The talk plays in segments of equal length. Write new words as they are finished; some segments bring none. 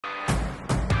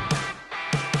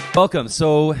Welcome.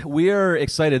 So we are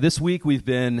excited. This week we've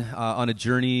been on a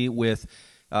journey with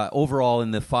overall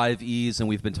in the 5 E's, and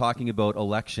we've been talking about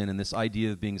election and this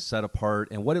idea of being set apart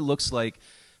and what it looks like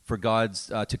for God's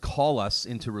to call us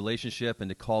into relationship and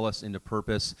to call us into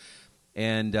purpose.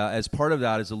 And as part of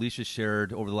that, as Alicia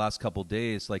shared over the last couple of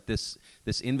days, like this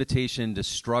invitation to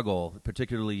struggle,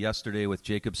 particularly yesterday with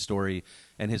Jacob's story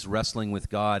and his wrestling with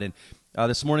God. And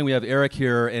this morning we have Eric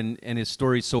here, and his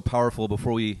story is so powerful.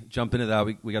 Before we jump into that,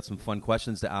 we got some fun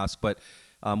questions to ask, but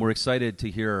we're excited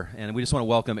to hear. And we just want to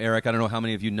welcome Eric. I don't know how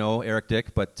many of you know Eric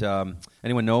Dick, but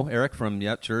anyone know Eric from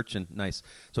church? And nice.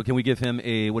 So can we give him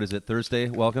a, Thursday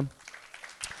welcome?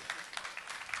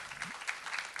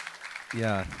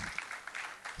 Yeah.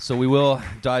 So we will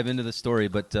dive into the story,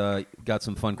 but got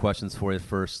some fun questions for you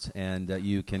first, and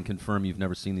you can confirm you've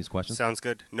never seen these questions? Sounds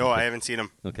good. No, okay. I haven't seen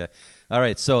them. Okay. All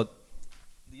right, so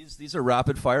these are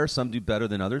rapid fire. Some do better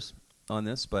than others on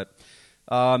this, but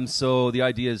so the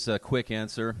idea is a quick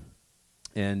answer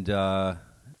and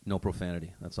no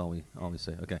profanity. That's all we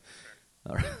say. Okay.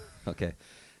 All right. Okay.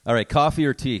 All right, coffee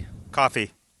or tea?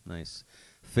 Coffee. Nice.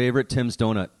 Favorite Tim's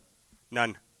donut?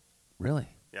 None. Really?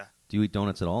 Yeah. Do you eat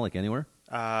donuts at all, like anywhere?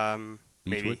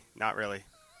 Maybe. Not really.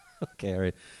 Okay, all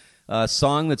right.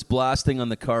 Song that's blasting on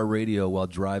the car radio while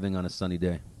driving on a sunny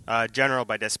day? General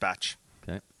by Dispatch.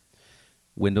 Okay.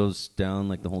 Windows down,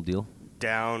 like the whole deal?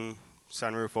 Down,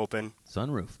 sunroof open.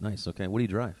 Sunroof, nice. Okay, what do you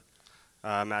drive?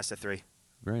 Mazda 3.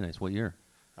 Very nice. What year?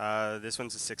 This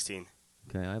one's a 16.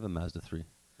 Okay, I have a Mazda 3.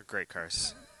 They're great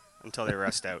cars until they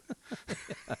rust out.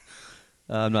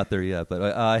 I'm not there yet,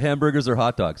 but hamburgers or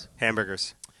hot dogs?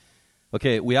 Hamburgers.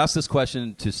 Okay, we asked this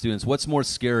question to students. What's more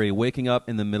scary, waking up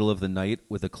in the middle of the night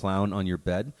with a clown on your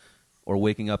bed, or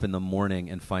waking up in the morning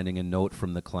and finding a note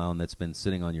from the clown that's been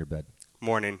sitting on your bed?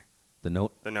 Morning. The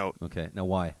note? The note. Okay, now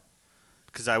why?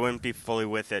 Because I wouldn't be fully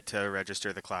with it to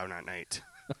register the clown at night.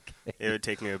 Okay. It would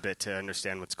take me a bit to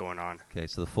understand what's going on. Okay,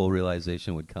 so the full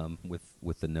realization would come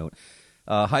with the note.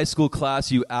 High school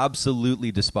class you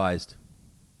absolutely despised?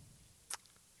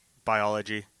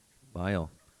 Biology. Bio.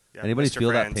 Yeah, Anybody Mr.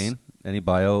 feel Franz. that pain? Any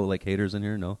bio haters in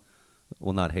here? No?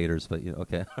 Well, not haters, but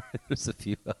okay. There's a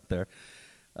few out there.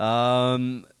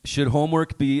 Should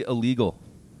homework be illegal?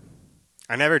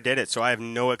 I never did it, so I have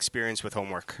no experience with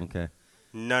homework. Okay.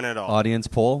 None at all. Audience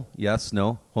poll? Yes,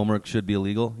 no? Homework should be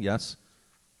illegal? Yes?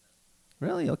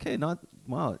 Really? Okay,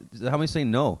 wow. How many say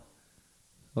no?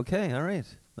 Okay, all right.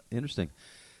 Interesting.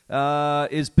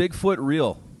 Is Bigfoot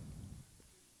real?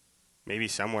 Maybe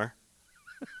somewhere.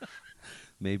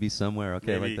 Maybe somewhere.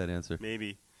 Okay, Maybe, I like that answer.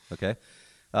 Maybe. Okay.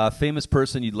 Famous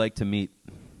person you'd like to meet?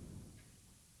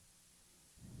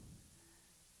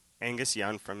 Angus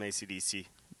Young from AC/DC.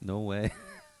 No way.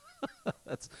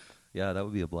 That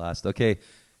would be a blast. Okay,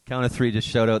 count of 3. Just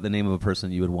shout out the name of a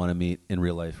person you would want to meet in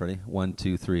real life. Ready? 1,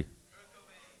 2, 3.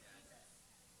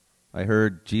 I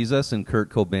heard Jesus and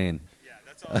Kurt Cobain. Yeah,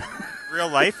 that's all.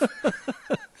 Real life?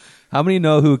 How many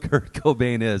know who Kurt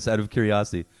Cobain is, out of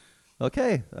curiosity?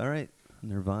 Okay, all right.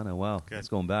 Nirvana, wow. Good. That's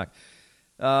going back.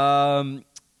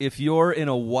 If you're in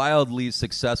a wildly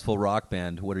successful rock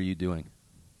band, what are you doing?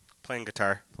 Playing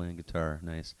guitar. Playing guitar,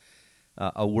 nice.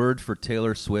 A word for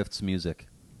Taylor Swift's music?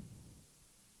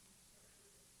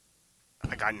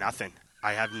 I got nothing.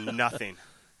 I have nothing.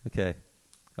 Okay.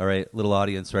 All right, little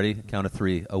audience, ready? Count of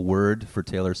 3. A word for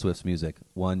Taylor Swift's music.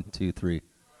 1, 2, 3.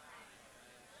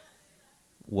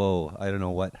 Whoa, I don't know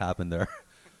what happened there.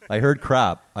 I heard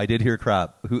crap. I did hear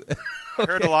crap. I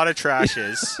heard a lot of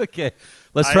trashes. Okay,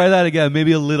 let's try that again.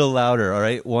 Maybe a little louder. All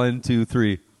right, 1, 2,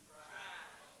 3.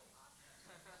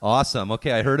 Awesome.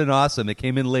 Okay, I heard an awesome. It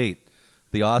came in late.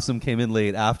 The awesome came in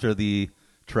late after the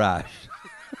trash.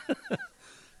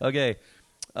 Okay,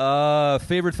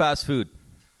 favorite fast food?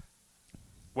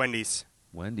 Wendy's.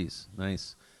 Wendy's,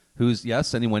 nice.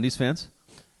 Any Wendy's fans?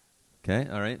 Okay,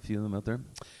 all right, a few of them out there.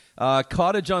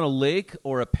 Cottage on a lake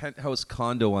or a penthouse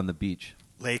condo on the beach?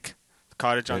 Lake.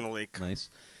 Cottage on the lake. Nice.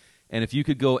 And if you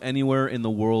could go anywhere in the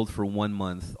world for 1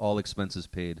 month, all expenses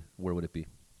paid, where would it be?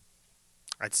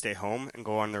 I'd stay home and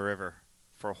go on the river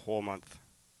for a whole month.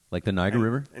 Like the Niagara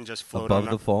River? And just float above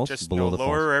on the falls? Below the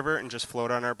lower falls? river and just float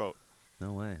on our boat.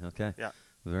 No way. Okay. Yeah.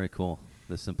 Very cool.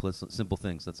 The simple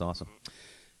things. That's awesome.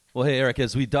 Well, hey, Eric,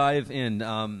 as we dive in,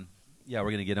 we're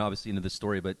going to get obviously into this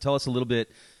story, but tell us a little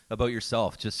bit about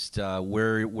yourself, just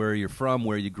where you're from,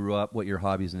 where you grew up, what your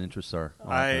hobbies and interests are, all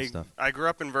that kind of stuff. I grew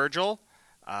up in Virgil.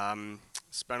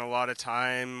 Spent a lot of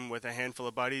time with a handful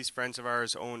of buddies. Friends of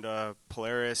ours owned a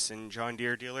Polaris and John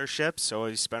Deere dealership, so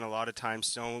we spent a lot of time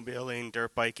snowmobiling,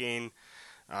 dirt biking,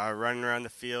 running around the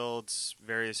fields,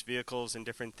 various vehicles and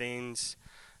different things.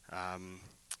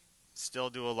 Still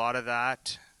do a lot of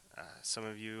that. Some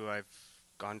of you I've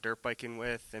gone dirt biking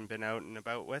with and been out and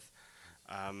about with.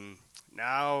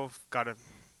 Now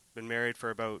been married for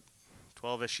about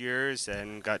 12ish years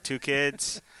and got 2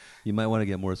 kids. You might want to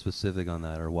get more specific on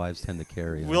that. Our wives tend to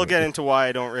carry. We'll get into why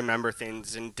I don't remember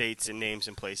things and dates and names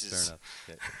and Fair places. enough.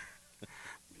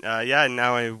 Okay. And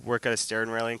now I work at a stair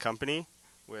and railing company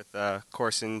with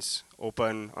Corson's Opa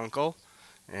and Uncle.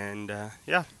 And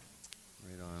yeah.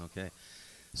 Right on. Okay.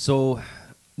 So,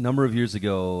 a number of years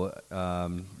ago,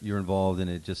 you were involved in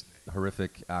a just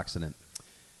horrific accident.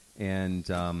 And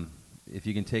if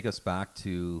you can take us back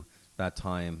to that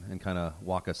time and kind of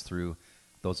walk us through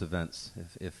those events,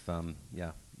 if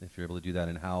you're able to do that,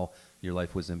 and how your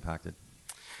life was impacted.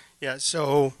 Yeah,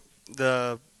 so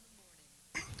the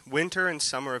winter and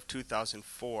summer of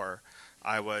 2004,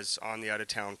 I was on the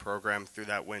out-of-town program through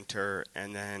that winter,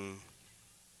 and then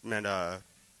met a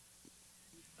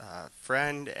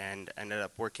friend and ended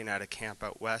up working at a camp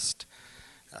out west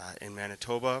in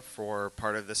Manitoba for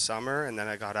part of the summer, and then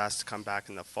I got asked to come back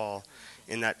in the fall.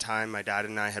 In that time, my dad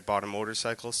and I had bought a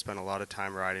motorcycle, spent a lot of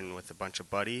time riding with a bunch of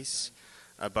buddies.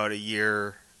 About a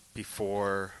year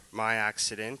before my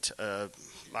accident,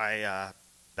 my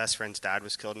best friend's dad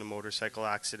was killed in a motorcycle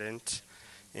accident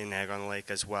in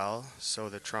Niagara-on-the-Lake as well. So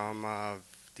the trauma of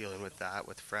dealing with that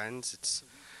with friends,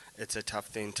 it's a tough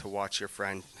thing to watch your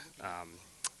friend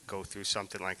go through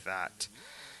something like that.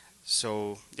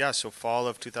 So fall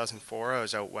of 2004, I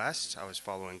was out west. I was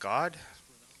following God.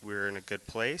 We were in a good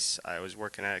place. I was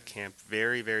working at a camp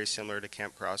very, very similar to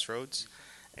Camp Crossroads,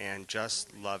 and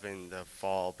just loving the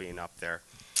fall being up there.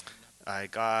 I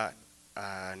got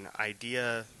an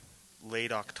idea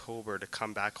late October to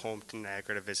come back home to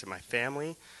Niagara to visit my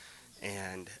family,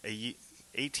 and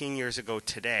 18 years ago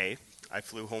today, I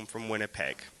flew home from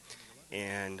Winnipeg,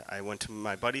 and I went to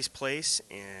my buddy's place,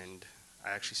 and I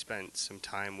actually spent some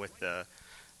time with I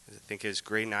think it was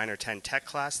grade 9 or 10 tech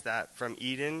class from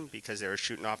Eden, because they were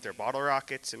shooting off their bottle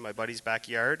rockets in my buddy's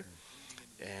backyard.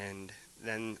 And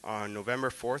then on November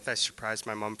 4th, I surprised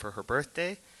my mom for her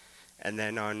birthday. And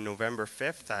then on November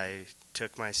 5th, I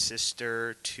took my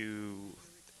sister to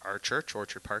our church,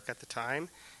 Orchard Park at the time,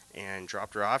 and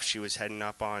dropped her off. She was heading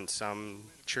up on some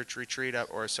church retreat up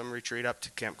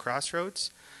to Camp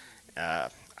Crossroads. I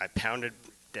pounded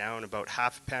down about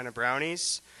half a pan of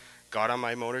brownies, got on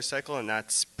my motorcycle, and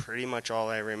that's pretty much all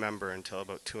I remember until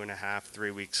about 2.5,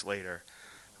 3 weeks later.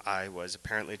 I was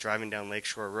apparently driving down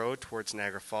Lakeshore Road towards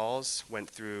Niagara Falls, went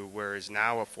through where is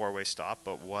now a 4-way stop,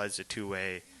 but was a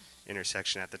 2-way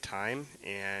intersection at the time,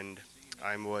 and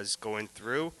I was going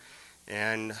through,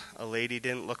 and a lady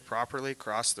didn't look properly,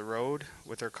 crossed the road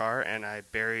with her car, and I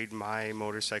buried my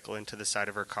motorcycle into the side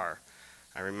of her car.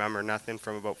 I remember nothing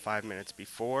from about 5 minutes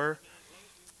before,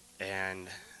 and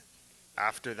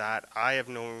after that, I have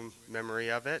no memory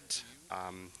of it.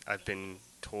 I've been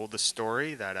told the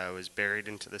story that I was buried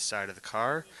into the side of the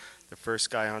car. The first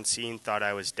guy on scene thought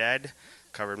I was dead,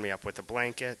 covered me up with a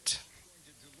blanket,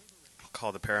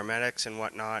 called the paramedics and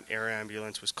whatnot. Air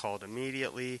ambulance was called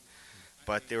immediately,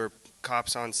 but there were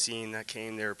cops on scene that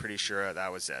came. They were pretty sure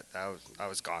that was it. I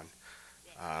was gone.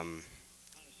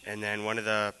 And then one of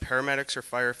the paramedics or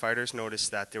firefighters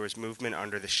noticed that there was movement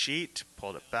under the sheet,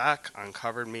 pulled it back,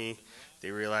 uncovered me.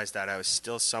 They realized that I was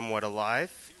still somewhat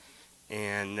alive,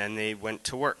 and then they went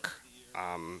to work.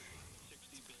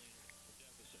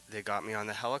 They got me on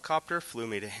the helicopter, flew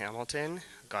me to Hamilton,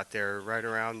 got there right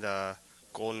around the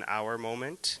golden hour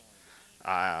moment.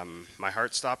 My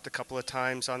heart stopped a couple of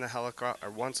times on the helicopter, or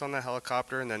once on the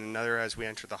helicopter, and then another as we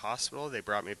entered the hospital. They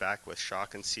brought me back with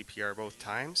shock and CPR both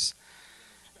times.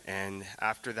 And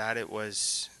after that, it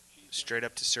was straight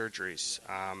up to surgeries.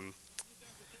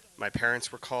 My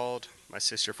parents were called. My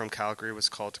sister from Calgary was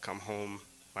called to come home.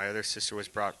 My other sister was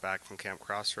brought back from Camp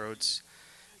Crossroads.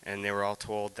 And they were all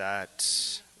told that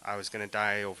I was going to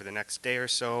die over the next day or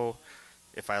so.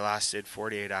 If I lasted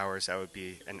 48 hours, that would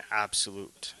be an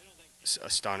absolute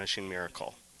astonishing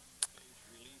miracle.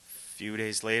 A few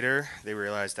days later, they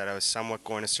realized that I was somewhat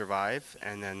going to survive,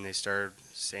 and then they started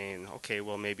saying, okay,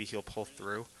 well, maybe he'll pull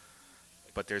through,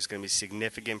 but there's going to be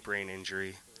significant brain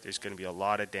injury. There's going to be a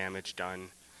lot of damage done.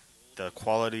 The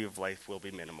quality of life will be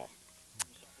minimal.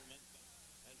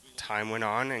 Time went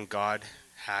on, and God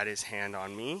had his hand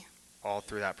on me all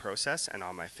through that process and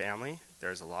on my family.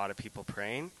 There's a lot of people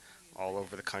praying all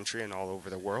over the country and all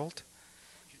over the world,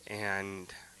 and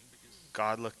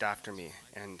God looked after me.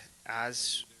 And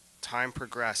as time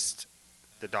progressed,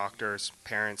 the doctors,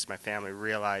 parents, my family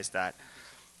realized that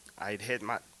I'd hit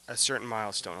a certain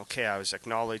milestone. Okay, I was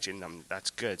acknowledging them. That's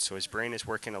good. So his brain is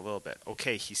working a little bit.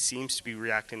 Okay, he seems to be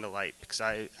reacting to light, because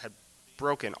I had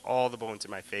broken all the bones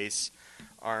in my face,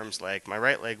 arms, leg. My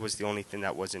right leg was the only thing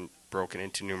that wasn't broken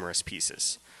into numerous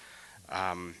pieces.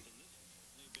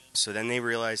 So then they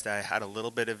realized that I had a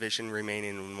little bit of vision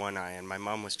remaining in one eye, and my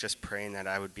mom was just praying that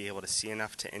I would be able to see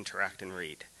enough to interact and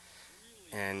read.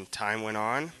 And time went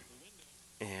on,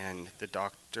 and the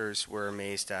doctors were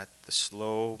amazed at the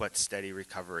slow but steady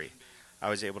recovery. I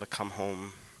was able to come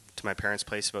home to my parents'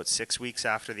 place about 6 weeks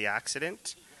after the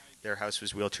accident. Their house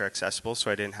was wheelchair accessible, so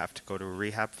I didn't have to go to a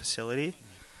rehab facility.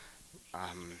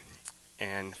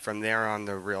 And from there on,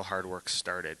 the real hard work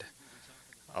started.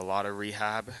 A lot of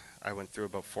rehab. I went through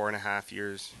about 4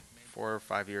 or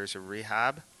 5 years of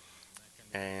rehab,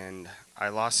 and I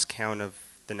lost count of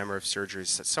the number of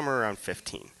surgeries, somewhere around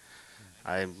 15.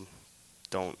 I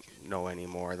don't know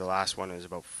anymore. The last one was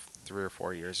about 3 or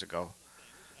 4 years ago.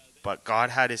 But God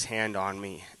had his hand on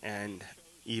me, and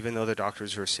even though the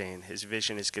doctors were saying his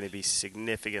vision is going to be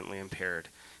significantly impaired,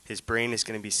 his brain is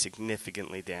going to be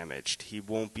significantly damaged, he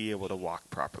won't be able to walk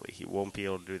properly, he won't be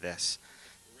able to do this.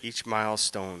 Each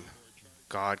milestone,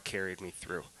 God carried me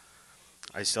through.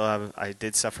 I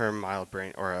did suffer a mild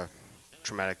brain or a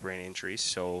traumatic brain injury,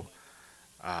 so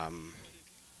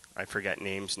I forget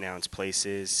names, nouns,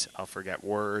 places. I'll forget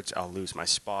words. I'll lose my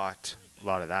spot. A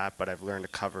lot of that, but I've learned to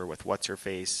cover with what's her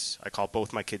face. I call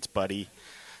both my kids buddy.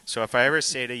 So if I ever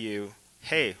say to you,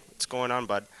 "Hey, what's going on,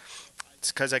 bud?"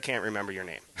 It's because I can't remember your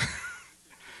name.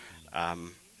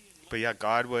 But yeah,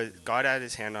 God had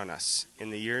his hand on us. In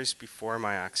the years before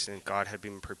my accident, God had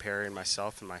been preparing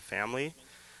myself and my family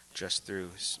just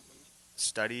through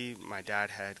study. My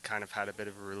dad had kind of had a bit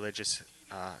of a religious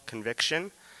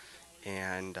conviction,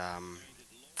 and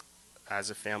as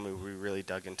a family, we really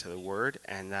dug into the Word,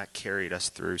 and that carried us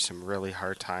through some really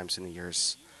hard times in the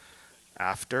years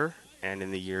after and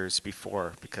in the years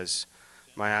before, because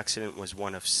my accident was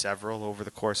one of several over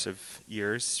the course of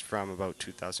years from about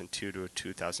 2002 to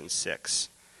 2006.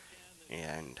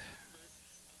 And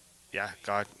yeah,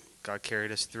 God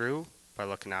carried us through by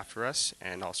looking after us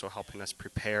and also helping us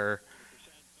prepare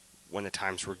when the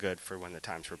times were good for when the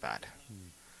times were bad.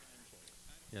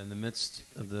 Yeah, in the midst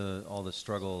of all the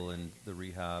struggle and the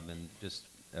rehab and just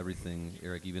everything,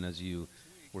 Eric, even as you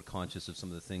were conscious of some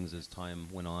of the things as time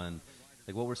went on,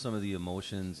 like what were some of the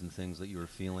emotions and things that you were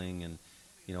feeling, and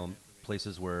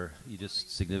places where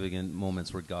significant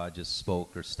moments where God just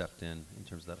spoke or stepped in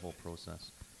terms of that whole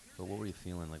process? But what were you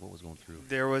feeling? Like, what was going through?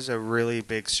 There was a really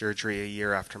big surgery a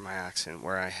year after my accident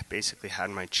where I basically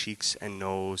had my cheeks and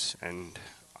nose and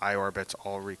eye orbits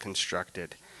all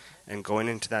reconstructed. And going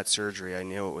into that surgery, I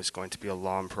knew it was going to be a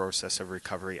long process of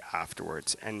recovery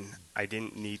afterwards. And I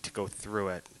didn't need to go through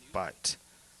it, but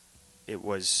it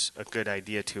was a good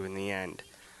idea to in the end.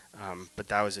 But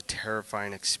that was a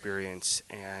terrifying experience,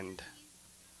 and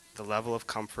the level of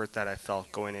comfort that I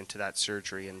felt going into that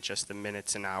surgery in just the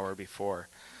minutes an hour before,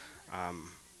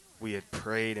 we had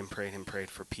prayed and prayed and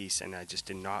prayed for peace, and I just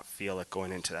did not feel it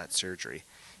going into that surgery.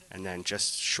 And then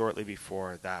just shortly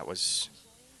before that was,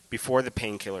 before the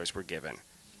painkillers were given,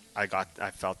 I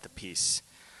felt the peace.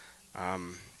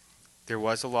 There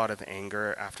was a lot of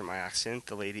anger after my accident.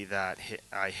 The lady that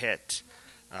I hit,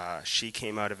 she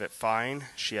came out of it fine.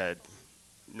 She had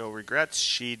no regrets.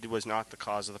 She was not the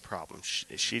cause of the problem.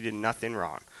 She did nothing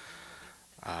wrong.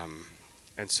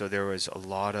 And so there was a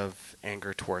lot of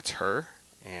anger towards her,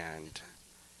 and,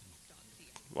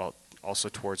 well, also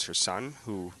towards her son,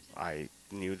 who I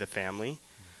knew the family.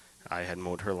 I had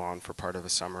mowed her lawn for part of a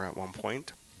summer at one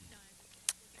point.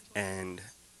 And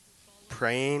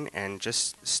praying and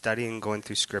just studying, going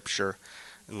through Scripture,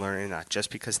 and learning that just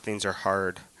because things are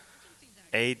hard,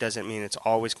 doesn't mean it's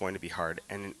always going to be hard,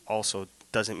 and it also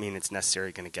doesn't mean it's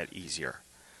necessarily going to get easier,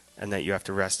 and that you have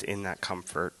to rest in that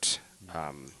comfort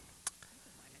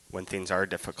when things are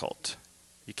difficult.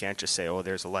 You can't just say, "Oh,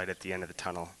 there's a light at the end of the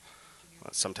tunnel."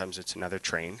 Well, sometimes it's another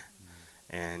train,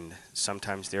 and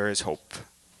sometimes there is hope,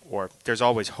 or there's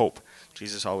always hope.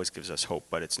 Jesus always gives us hope,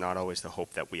 but it's not always the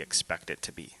hope that we expect it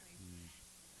to be.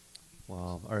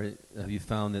 Wow. Have you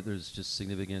found that there's just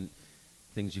significant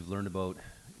things you've learned about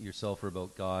yourself or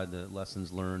about God, the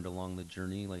lessons learned along the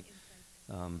journey? Like,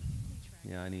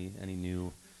 any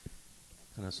new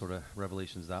kind of sort of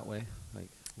revelations that way, like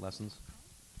lessons?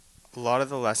 A lot of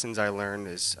the lessons I learned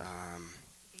is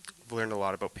I've learned a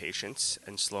lot about patience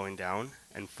and slowing down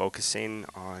and focusing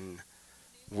on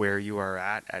where you are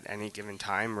at any given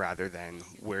time rather than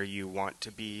where you want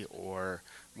to be or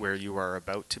where you are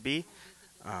about to be.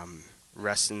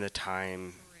 Rest in the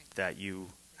time that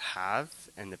you have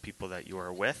and the people that you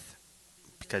are with,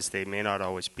 because they may not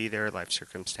always be there. Life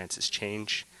circumstances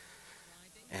change,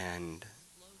 and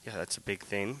yeah, that's a big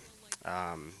thing.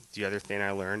 The other thing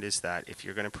I learned is that if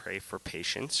you're going to pray for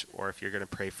patience or if you're going to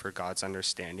pray for God's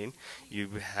understanding, you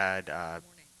had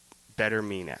better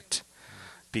mean it,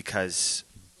 because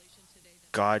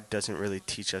God doesn't really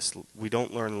teach us. We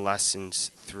don't learn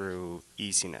lessons through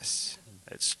easiness.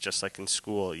 It's just like in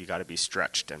school, you got to be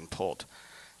stretched and pulled,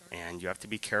 and you have to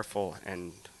be careful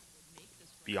and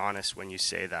be honest when you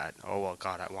say that. Oh well,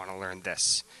 God, I want to learn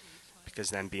this, because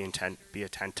then be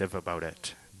attentive about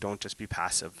it. Don't just be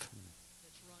passive.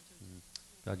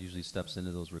 God usually steps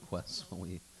into those requests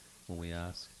when we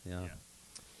ask. Yeah.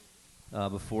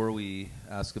 Before we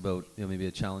ask about maybe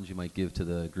a challenge you might give to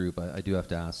the group, I do have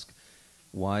to ask,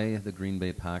 why the Green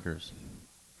Bay Packers?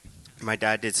 My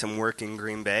dad did some work in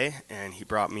Green Bay, and he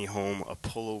brought me home a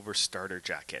pullover starter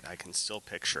jacket. I can still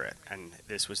picture it. And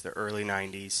this was the early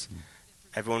 90s.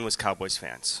 Everyone was Cowboys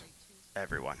fans.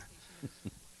 Everyone.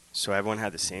 So everyone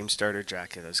had the same starter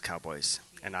jacket as Cowboys,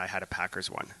 and I had a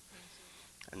Packers one.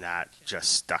 And that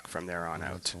just stuck from there on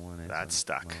out. That's the one, That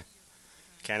stuck. Wow.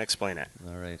 Can't explain it.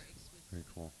 All right. Very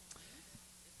cool.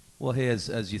 Well, hey,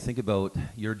 as you think about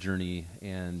your journey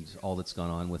and all that's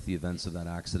gone on with the events of that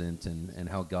accident and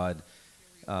how God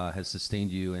has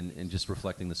sustained you, and just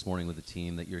reflecting this morning with the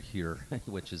team that you're here,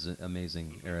 which is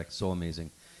amazing, Eric, so amazing.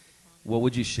 What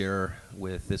would you share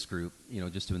with this group,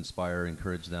 just to inspire,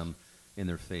 encourage them in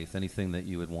their faith? Anything that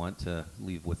you would want to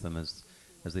leave with them as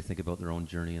they think about their own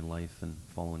journey in life and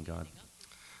following God?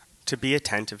 To be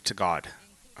attentive to God.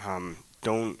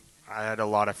 I had a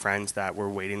lot of friends that were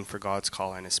waiting for God's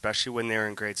call, and especially when they were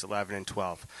in grades 11 and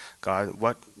 12. God,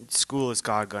 what school is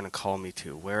God going to call me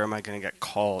to? Where am I going to get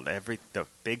called? The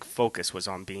big focus was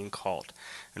on being called.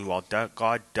 And while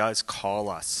God does call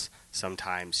us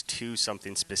sometimes to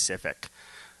something specific,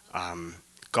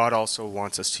 God also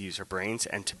wants us to use our brains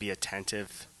and to be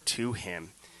attentive to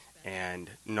Him, and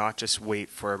not just wait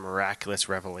for a miraculous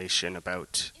revelation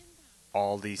about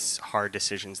all these hard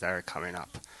decisions that are coming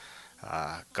up.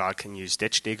 God can use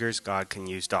ditch diggers, God can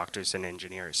use doctors and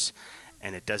engineers.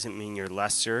 And it doesn't mean you're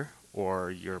lesser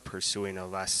or you're pursuing a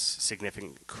less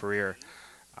significant career.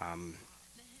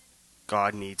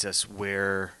 God needs us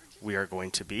where we are going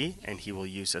to be, and He will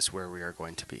use us where we are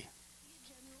going to be.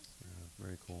 Yeah,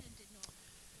 very cool.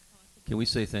 Can we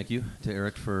say thank you to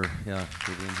Eric for being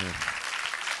here?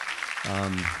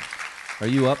 Are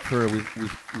you up for?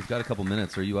 We've got a couple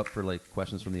minutes. Are you up for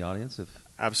questions from the audience?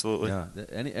 Absolutely. Yeah.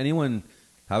 Anyone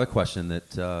have a question that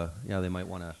they might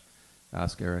want to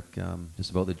ask Eric,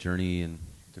 just about the journey and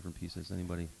different pieces?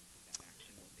 Anybody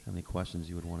have any questions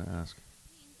you would want to ask?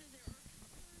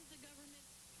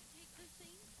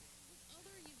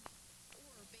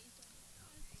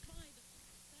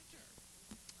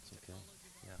 It's okay.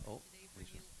 Yeah. Oh.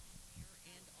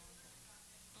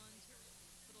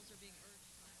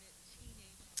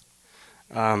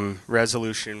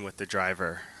 Resolution with the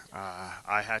driver.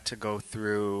 I had to go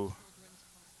through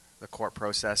the court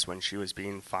process when she was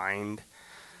being fined.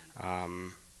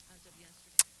 And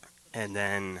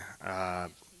then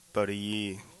about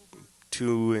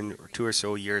two or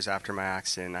so years after my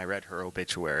accident, I read her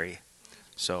obituary.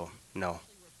 So, no.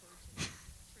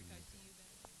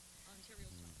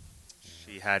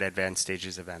 She had advanced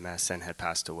stages of MS and had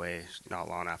passed away not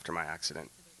long after my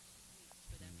accident.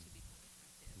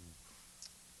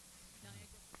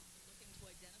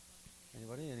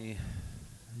 Anybody? Any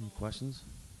questions?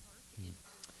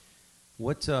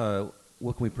 What can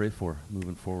we pray for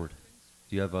moving forward?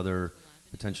 Do you have other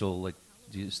potential,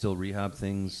 do you still rehab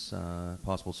things,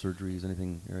 possible surgeries,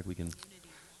 anything, Eric, we can...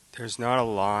 There's not a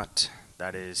lot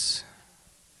that is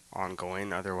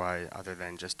ongoing other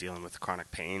than just dealing with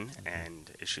chronic pain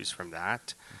and issues from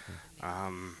that. Okay.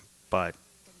 But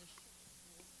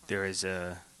there is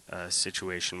a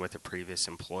situation with a previous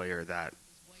employer that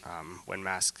when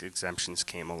mask exemptions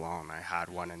came along, I had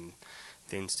one, and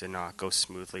things did not go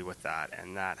smoothly with that,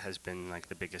 and that has been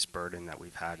the biggest burden that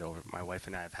we've had my wife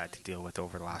and I have had to deal with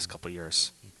over the last couple of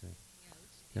years. Okay.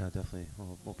 Yeah, definitely.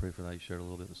 We'll pray for that. You shared a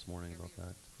little bit this morning about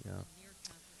that. Yeah.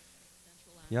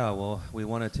 Yeah, well, we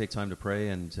want to take time to pray,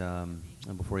 and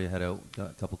before you head out, a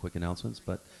couple quick announcements.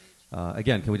 But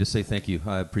again, can we just say thank you?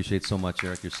 I appreciate so much,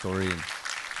 Eric, your story. And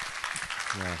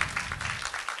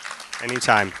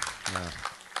Anytime. Yeah.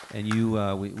 And you,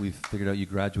 we've figured out you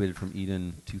graduated from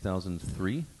Eden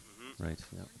 2003? Mm-hmm. Right,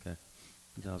 yeah, okay.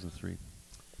 2003.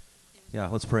 Yeah,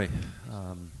 let's pray.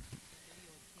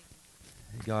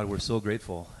 God, we're so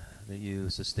grateful that you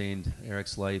sustained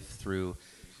Eric's life through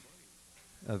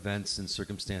events and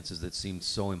circumstances that seemed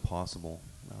so impossible.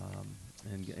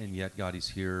 And yet, God, he's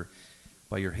here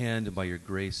by your hand and by your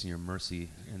grace and your mercy.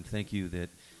 And thank you that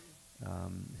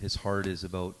his heart is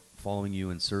about following you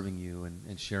and serving you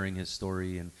and sharing his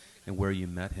story and where you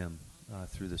met him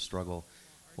through the struggle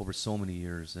over so many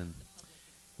years. And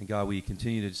God, we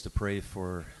continue to pray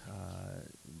for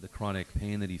the chronic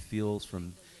pain that he feels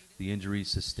from the injuries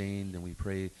sustained, and we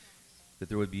pray that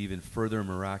there would be even further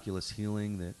miraculous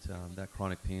healing, that that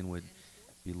chronic pain would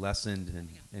be lessened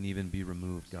and even be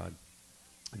removed, God.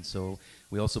 And so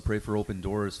we also pray for open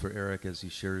doors for Eric as he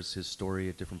shares his story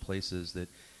at different places, that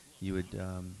you would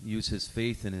use his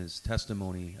faith and his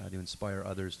testimony to inspire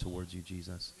others towards you,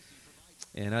 Jesus.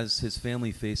 And as his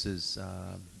family faces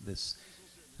this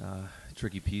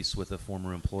tricky piece with a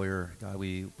former employer, God,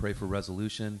 we pray for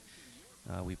resolution.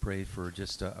 We pray for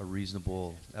just a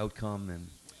reasonable outcome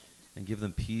and give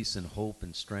them peace and hope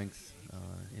and strength,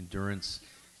 endurance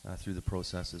through the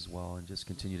process as well, and just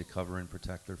continue to cover and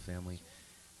protect their family.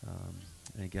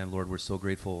 And again, Lord, we're so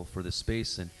grateful for this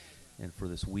space and for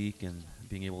this week and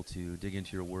being able to dig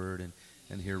into your word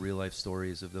and hear real life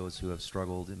stories of those who have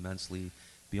struggled immensely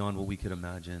beyond what we could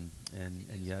imagine and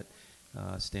yet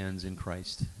stands in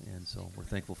Christ. And so we're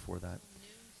thankful for that.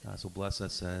 So bless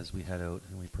us as we head out,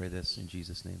 and we pray this in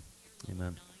Jesus' name.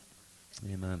 Amen.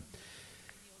 Amen.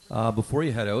 Before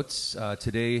you head out,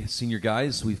 today, senior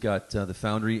guys, we've got the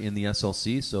Foundry in the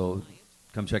SLC, so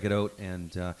come check it out.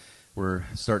 And we're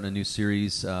starting a new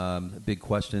series, big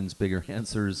questions, bigger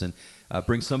answers, and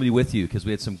bring somebody with you, because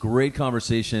we had some great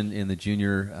conversation in the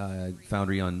junior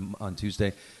Foundry on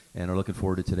Tuesday, and are looking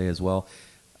forward to today as well.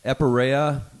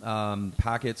 Eparea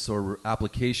packets or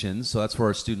applications, so that's for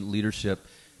our student leadership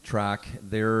track.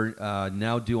 They're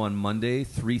now due on Monday,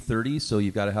 3:30, so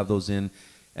you've got to have those in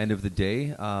end of the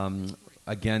day.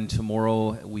 Again,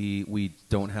 tomorrow we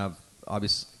don't have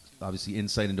obviously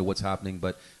insight into what's happening,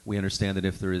 but we understand that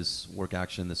if there is work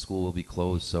action, the school will be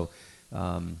closed. So,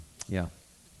 yeah,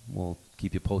 we'll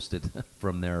keep you posted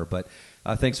from there. But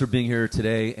thanks for being here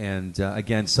today, and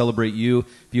again, celebrate you.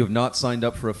 If you have not signed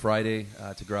up for a Friday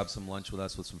to grab some lunch with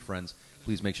us with some friends,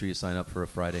 please make sure you sign up for a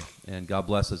Friday. And God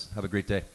bless us. Have a great day.